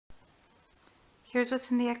Here's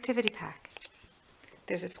what's in the activity pack.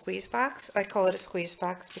 There's a squeeze box. I call it a squeeze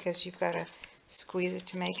box because you've got to squeeze it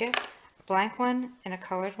to make it. A blank one and a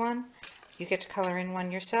colored one. You get to color in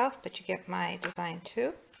one yourself, but you get my design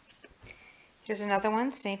too. Here's another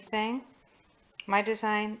one, same thing. My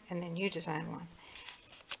design, and then you design one.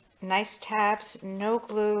 Nice tabs, no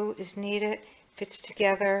glue is needed. Fits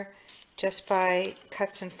together just by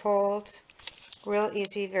cuts and folds. Real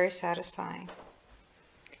easy, very satisfying.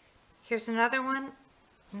 Here's another one,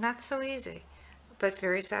 not so easy, but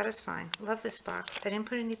very satisfying. Love this box. I didn't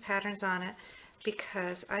put any patterns on it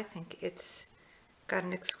because I think it's got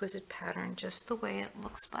an exquisite pattern just the way it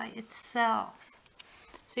looks by itself.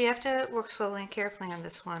 So you have to work slowly and carefully on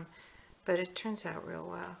this one, but it turns out real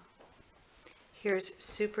well. Here's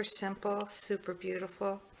super simple, super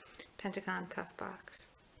beautiful Pentagon puff box.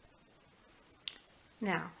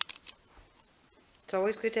 Now, it's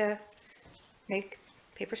always good to make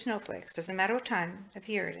paper snowflakes. Doesn't matter what time of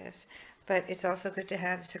year it is, but it's also good to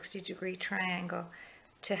have a 60-degree triangle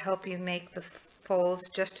to help you make the folds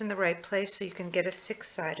just in the right place so you can get a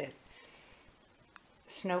 6-sided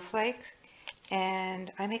snowflake.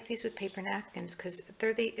 And I make these with paper napkins because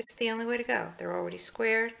it's the only way to go. They're already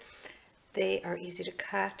squared. They are easy to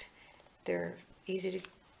cut. They're easy to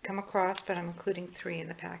come across, but I'm including 3 in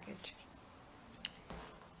the package.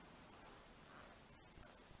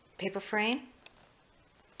 Paper frame,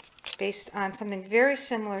 based on something very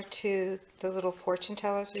similar to the little fortune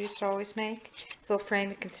tellers we used to always make. The little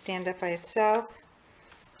frame, it can stand up by itself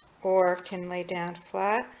or can lay down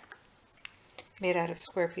flat, made out of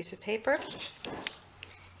square piece of paper.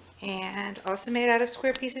 And also made out of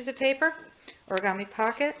square pieces of paper, origami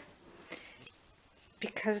pocket,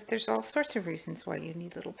 because there's all sorts of reasons why you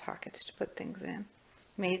need little pockets to put things in,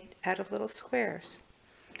 made out of little squares.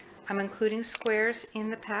 I'm including squares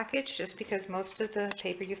in the package just because most of the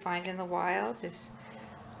paper you find in the wild is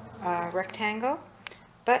rectangle,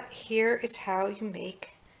 but here is how you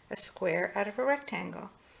make a square out of a rectangle.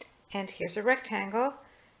 And here's a rectangle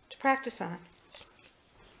to practice on.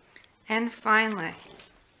 And finally,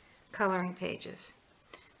 coloring pages.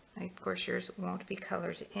 Of course, yours won't be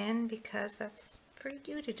colored in because that's for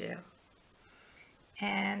you to do.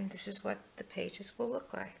 And this is what the pages will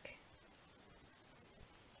look like.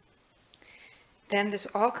 Then this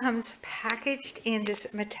all comes packaged in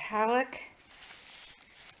this metallic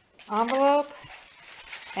envelope,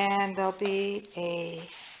 and there'll be a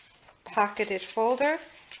pocketed folder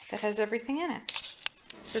that has everything in it.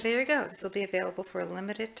 So there you go. This will be available for a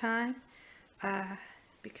limited time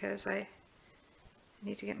because I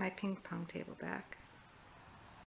need to get my ping pong table back.